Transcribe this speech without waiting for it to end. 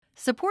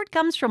Support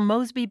comes from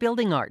Mosby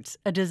Building Arts,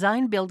 a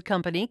design-build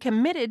company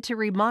committed to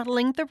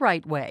remodeling the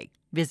right way.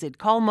 Visit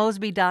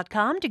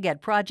callmosby.com to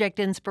get project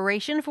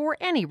inspiration for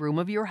any room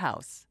of your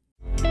house.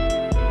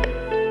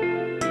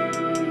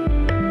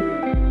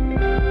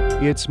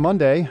 It's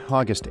Monday,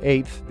 August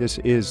 8th. This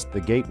is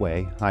The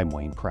Gateway. I'm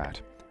Wayne Pratt.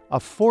 A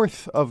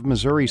fourth of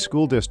Missouri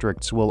school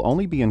districts will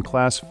only be in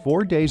class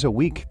 4 days a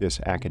week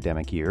this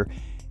academic year.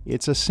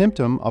 It's a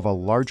symptom of a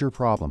larger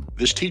problem.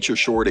 This teacher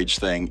shortage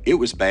thing, it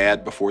was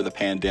bad before the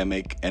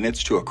pandemic, and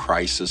it's to a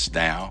crisis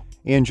now.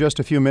 In just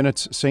a few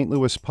minutes, St.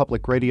 Louis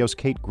Public Radio's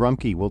Kate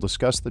Grumke will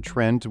discuss the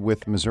trend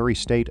with Missouri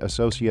State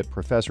Associate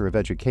Professor of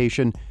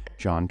Education,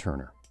 John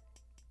Turner.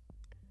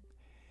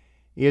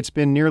 It's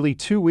been nearly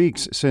 2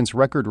 weeks since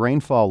record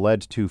rainfall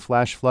led to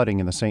flash flooding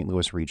in the St.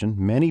 Louis region.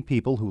 Many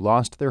people who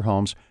lost their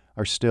homes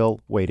are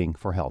still waiting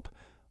for help.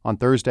 On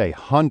Thursday,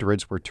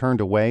 hundreds were turned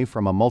away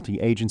from a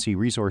multi-agency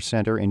resource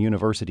center in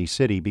University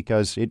City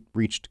because it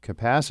reached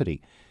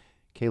capacity.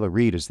 Kayla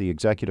Reed is the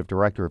executive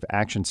director of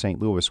Action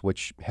St. Louis,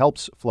 which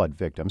helps flood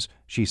victims.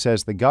 She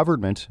says the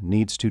government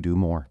needs to do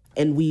more.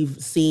 And we've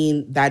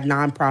seen that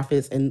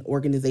nonprofits and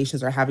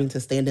organizations are having to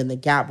stand in the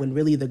gap when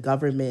really the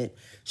government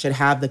should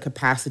have the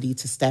capacity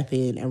to step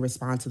in and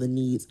respond to the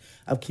needs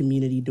of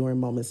community during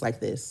moments like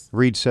this.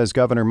 Reed says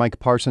Governor Mike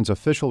Parson's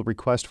official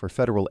request for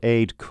federal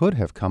aid could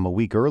have come a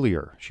week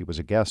earlier. She was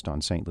a guest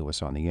on St.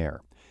 Louis on the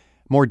Air.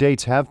 More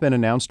dates have been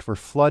announced for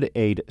flood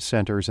aid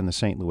centers in the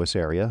St. Louis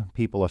area.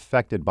 People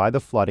affected by the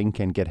flooding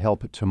can get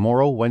help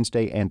tomorrow,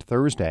 Wednesday, and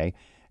Thursday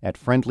at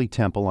Friendly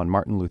Temple on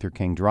Martin Luther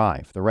King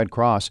Drive. The Red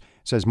Cross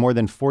says more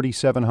than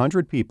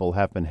 4,700 people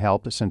have been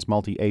helped since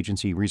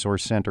multi-agency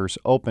resource centers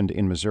opened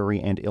in Missouri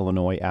and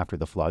Illinois after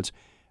the floods.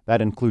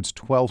 That includes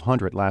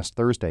 1,200 last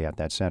Thursday at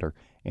that center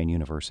in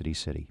University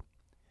City.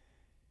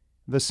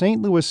 The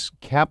St. Louis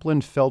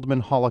Kaplan Feldman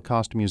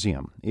Holocaust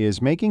Museum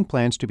is making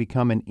plans to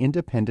become an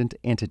independent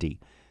entity.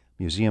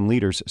 Museum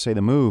leaders say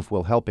the move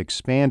will help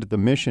expand the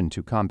mission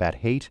to combat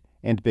hate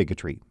and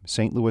bigotry.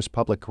 St. Louis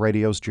Public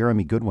Radio's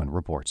Jeremy Goodwin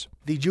reports.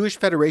 The Jewish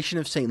Federation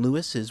of St.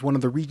 Louis is one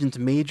of the region's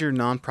major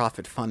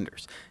nonprofit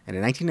funders, and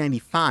in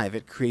 1995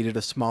 it created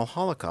a small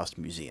Holocaust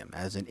museum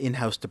as an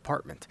in-house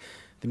department.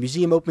 The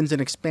museum opens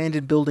an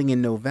expanded building in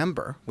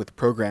November with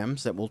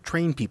programs that will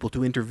train people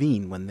to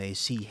intervene when they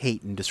see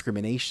hate and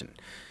discrimination.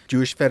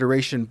 Jewish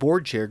Federation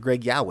Board Chair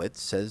Greg Yowitz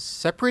says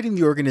separating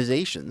the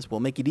organizations will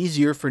make it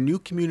easier for new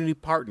community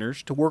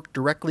partners to work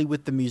directly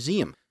with the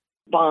museum.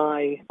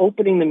 By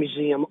opening the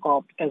museum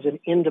up as an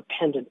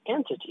independent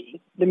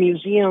entity, the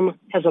museum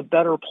has a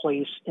better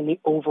place in the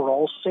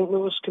overall St.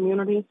 Louis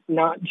community,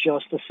 not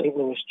just the St.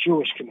 Louis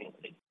Jewish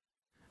community.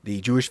 The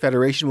Jewish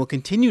Federation will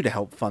continue to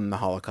help fund the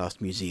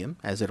Holocaust Museum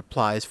as it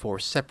applies for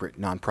separate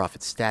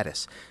nonprofit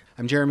status.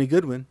 I'm Jeremy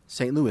Goodwin,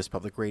 St. Louis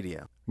Public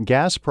Radio.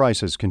 Gas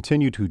prices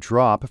continue to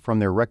drop from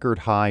their record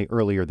high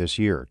earlier this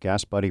year.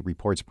 Gas Buddy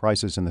reports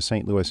prices in the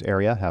St. Louis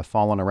area have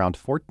fallen around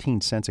 14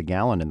 cents a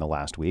gallon in the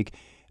last week.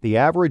 The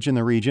average in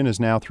the region is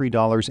now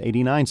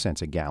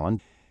 $3.89 a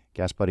gallon.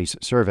 Gas Buddy's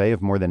survey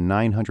of more than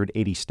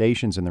 980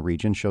 stations in the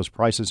region shows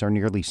prices are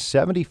nearly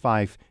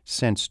 75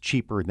 cents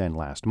cheaper than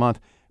last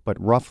month, but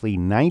roughly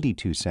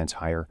 92 cents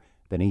higher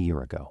than a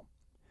year ago.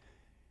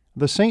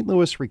 The St.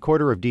 Louis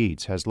Recorder of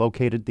Deeds has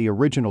located the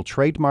original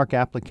trademark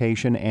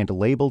application and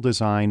label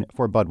design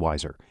for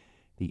Budweiser.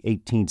 The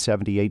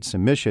 1878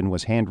 submission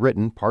was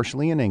handwritten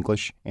partially in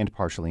English and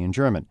partially in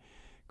German.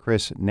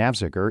 Chris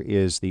Navziger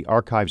is the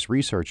archives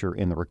researcher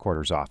in the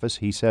recorder's office.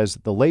 He says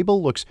the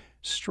label looks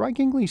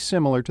strikingly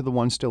similar to the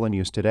one still in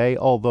use today,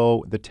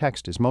 although the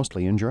text is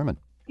mostly in German.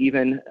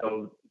 Even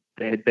though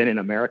they had been in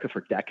America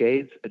for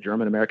decades, the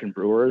German-American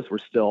brewers were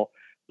still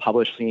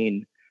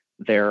publishing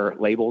their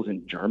labels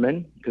in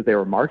German because they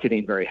were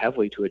marketing very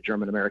heavily to a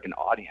German-American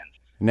audience.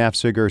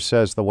 Nafziger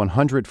says the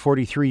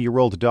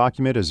 143-year-old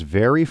document is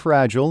very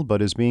fragile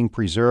but is being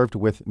preserved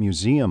with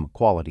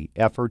museum-quality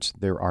efforts.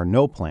 There are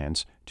no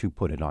plans to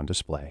put it on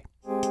display.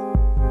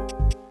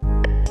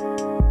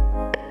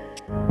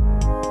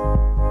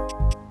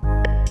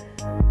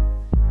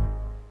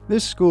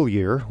 This school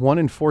year, 1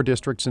 in 4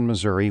 districts in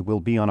Missouri will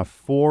be on a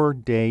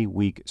 4-day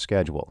week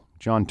schedule.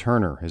 John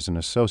Turner is an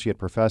associate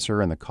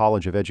professor in the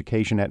College of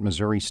Education at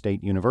Missouri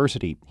State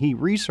University. He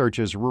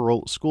researches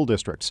rural school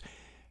districts.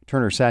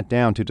 Turner sat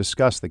down to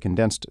discuss the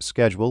condensed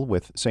schedule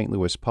with St.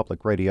 Louis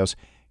Public Radio's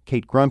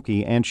Kate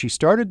Grumke, and she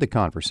started the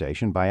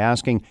conversation by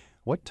asking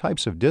what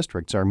types of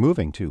districts are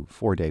moving to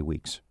 4-day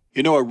weeks.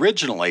 You know,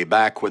 originally,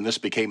 back when this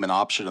became an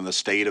option in the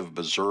state of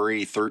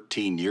Missouri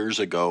 13 years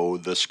ago,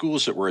 the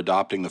schools that were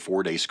adopting the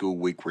 4-day school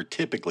week were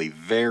typically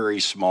very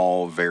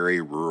small,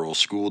 very rural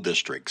school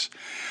districts.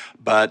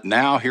 But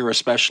now here,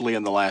 especially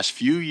in the last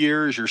few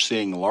years, you're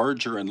seeing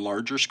larger and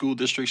larger school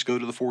districts go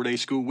to the 4-day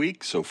school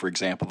week. So, for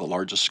example, the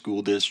largest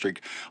school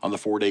district on the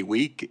 4-day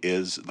week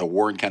is the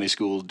Warren County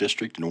School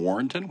District in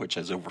Warrenton, which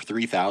has over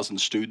 3,000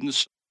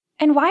 students.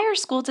 And why are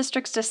school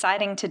districts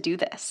deciding to do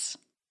this?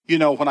 You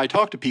know, when I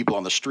talk to people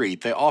on the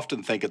street, they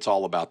often think it's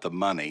all about the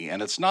money,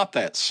 and it's not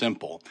that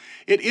simple.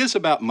 It is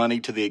about money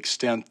to the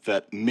extent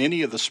that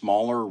many of the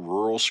smaller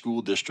rural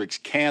school districts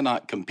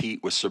cannot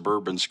compete with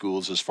suburban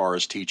schools as far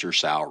as teacher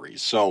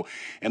salaries. So,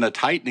 in a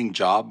tightening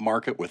job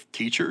market with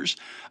teachers,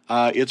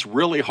 it's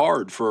really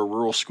hard for a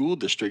rural school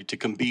district to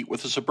compete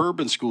with a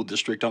suburban school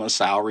district on a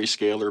salary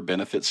scale or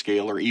benefit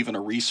scale or even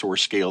a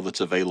resource scale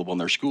that's available in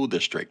their school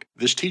district.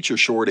 This teacher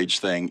shortage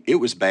thing, it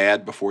was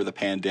bad before the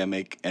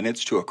pandemic, and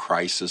it's to a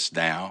crisis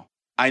now.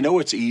 I know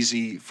it's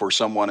easy for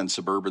someone in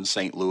suburban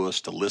St. Louis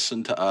to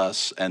listen to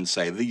us and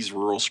say these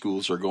rural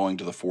schools are going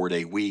to the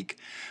 4-day week,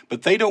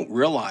 but they don't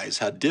realize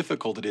how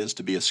difficult it is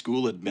to be a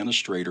school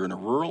administrator in a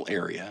rural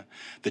area,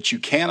 that you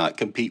cannot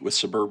compete with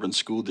suburban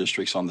school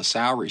districts on the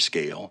salary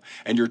scale,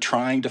 and you're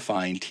trying to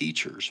find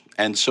teachers.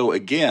 And so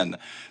again,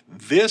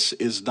 this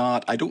is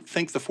not, I don't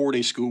think the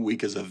 4-day school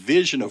week is a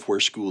vision of where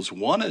schools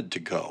wanted to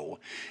go.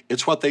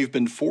 It's what they've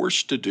been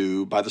forced to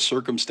do by the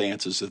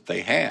circumstances that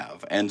they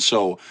have. And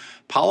so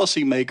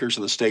policymakers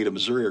in the state of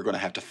Missouri are going to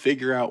have to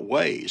figure out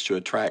ways to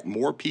attract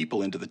more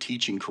people into the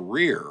teaching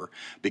career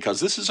because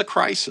this is a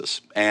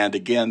crisis. And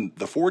again,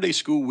 the 4-day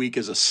school week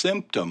is a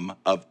symptom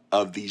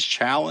of these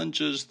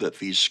challenges that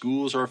these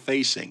schools are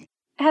facing.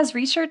 Has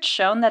research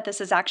shown that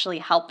this is actually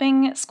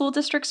helping school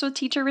districts with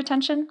teacher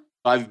retention?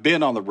 I've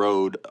been on the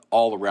road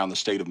all around the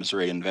state of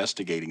Missouri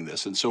investigating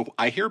this. And so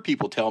I hear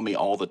people tell me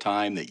all the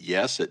time that,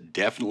 yes, it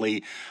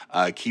definitely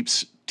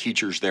keeps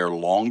teachers there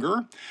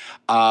longer,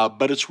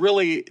 but it's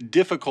really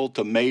difficult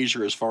to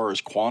measure as far as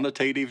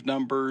quantitative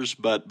numbers,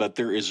 but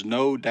there is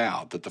no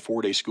doubt that the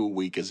 4-day school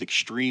week is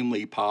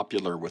extremely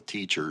popular with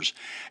teachers,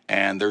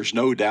 and there's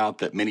no doubt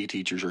that many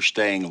teachers are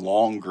staying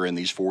longer in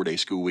these 4-day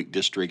school week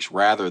districts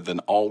rather than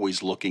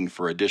always looking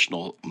for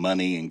additional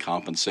money and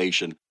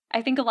compensation.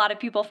 I think a lot of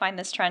people find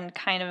this trend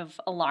kind of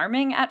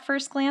alarming at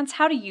first glance.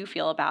 How do you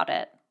feel about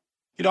it?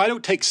 You know, I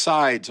don't take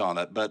sides on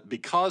it, but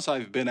because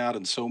I've been out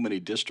in so many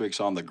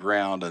districts on the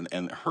ground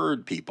and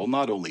heard people,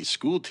 not only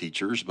school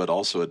teachers, but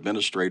also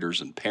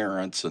administrators and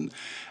parents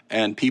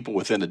and people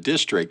within a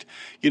district,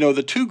 you know,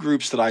 the two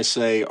groups that I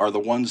say are the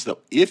ones that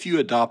if you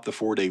adopt the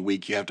 4-day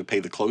week, you have to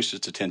pay the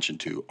closest attention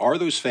to are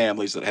those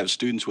families that have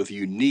students with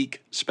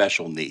unique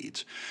special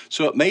needs.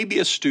 So it may be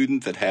a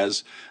student that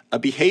has a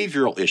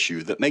behavioral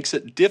issue that makes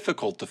it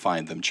difficult to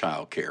find them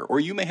childcare, or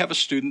you may have a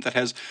student that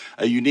has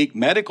a unique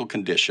medical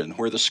condition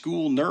where the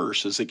school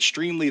nurse is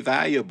extremely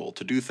valuable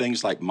to do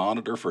things like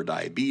monitor for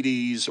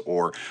diabetes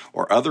or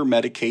other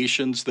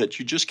medications that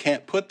you just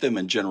can't put them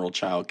in general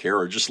childcare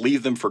or just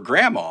leave them for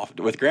grandma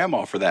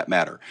for that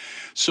matter.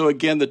 So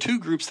again, the two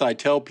groups that I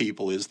tell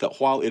people is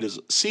that while it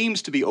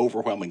seems to be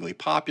overwhelmingly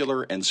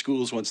popular and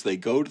schools once they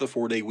go to the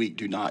 4-day week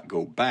do not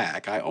go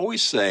back, I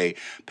always say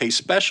pay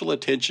special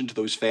attention to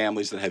those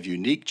families that have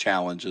unique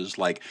challenges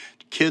like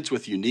kids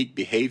with unique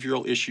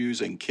behavioral issues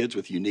and kids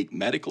with unique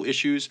medical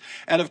issues,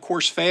 and of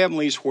course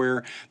families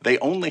where they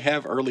only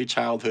have early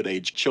childhood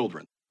age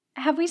children.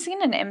 Have we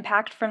seen an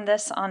impact from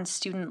this on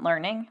student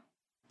learning?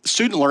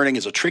 Student learning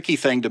is a tricky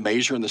thing to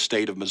measure in the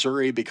state of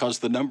Missouri because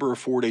the number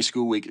of 4-day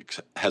school weeks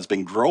has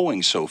been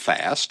growing so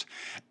fast.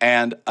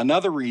 And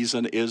another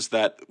reason is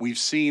that we've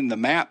seen the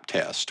MAP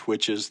test,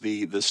 which is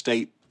the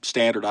state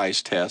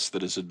standardized test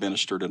that is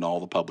administered in all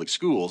the public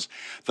schools.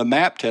 The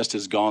MAP test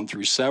has gone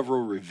through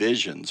several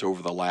revisions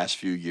over the last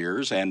few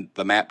years, and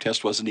the MAP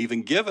test wasn't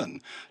even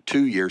given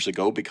 2 years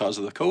ago because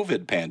of the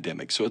COVID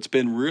pandemic. So it's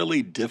been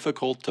really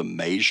difficult to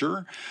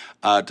measure,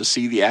 to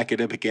see the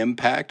academic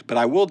impact. But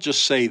I will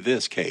just say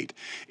this, Kate,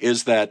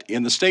 is that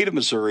in the state of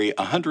Missouri,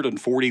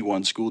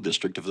 141 school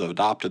districts have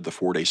adopted the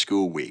 4-day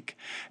school week.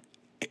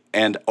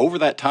 And over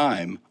that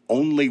time,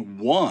 only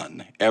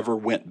one ever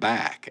went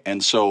back.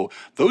 And so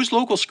those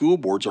local school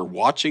boards are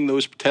watching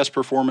those test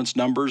performance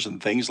numbers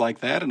and things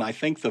like that. And I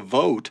think the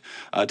vote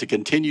to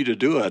continue to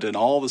do it in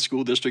all the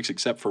school districts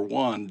except for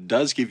one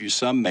does give you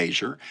some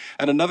measure.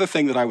 And another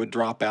thing that I would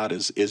drop out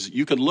is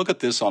you can look at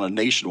this on a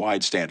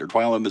nationwide standard.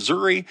 While in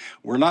Missouri,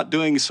 we're not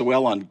doing so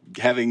well on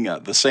having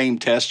the same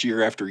test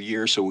year after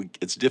year, so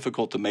it's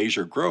difficult to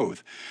measure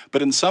growth.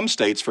 But in some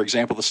states, for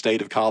example, the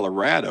state of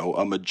Colorado,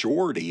 a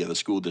majority of the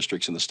school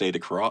districts in the state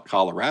of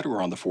Colorado are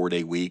on the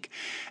 4-day week.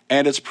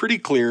 And it's pretty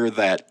clear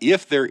that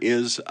if there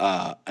is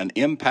an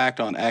impact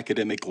on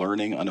academic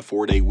learning on a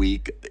 4-day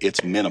week,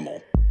 it's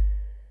minimal.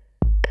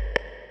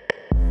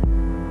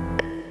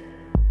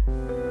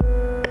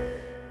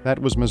 That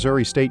was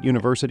Missouri State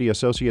University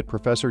Associate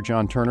Professor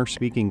John Turner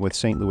speaking with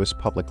St. Louis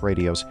Public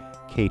Radio's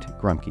Kate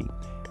Grumke.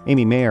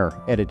 Amy Mayer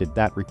edited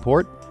that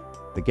report.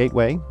 The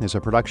Gateway is a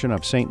production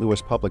of St.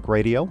 Louis Public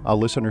Radio, a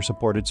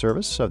listener-supported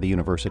service of the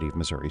University of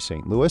Missouri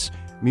St. Louis.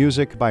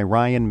 Music by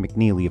Ryan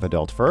McNeely of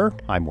Adult Fur.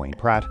 I'm Wayne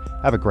Pratt.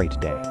 Have a great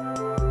day.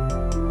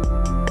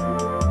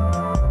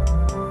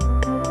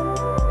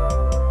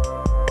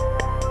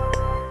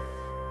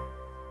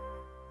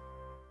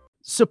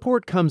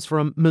 Support comes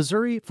from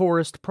Missouri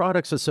Forest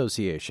Products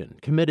Association,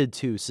 committed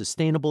to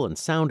sustainable and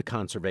sound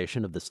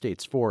conservation of the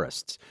state's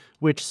forests,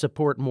 which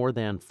support more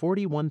than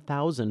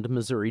 41,000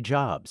 Missouri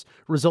jobs,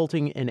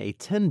 resulting in a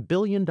 $10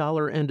 billion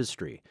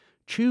industry.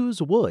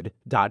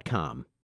 ChooseWood.com.